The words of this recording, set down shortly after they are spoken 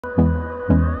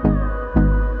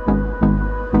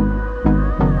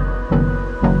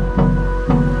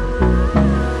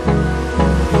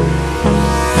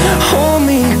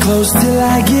close till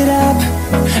I get up.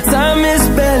 Time is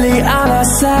barely on our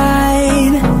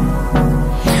side.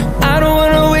 I don't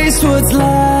wanna waste what's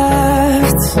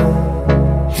left.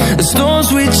 The storms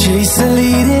we chase are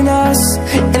leading us,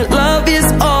 and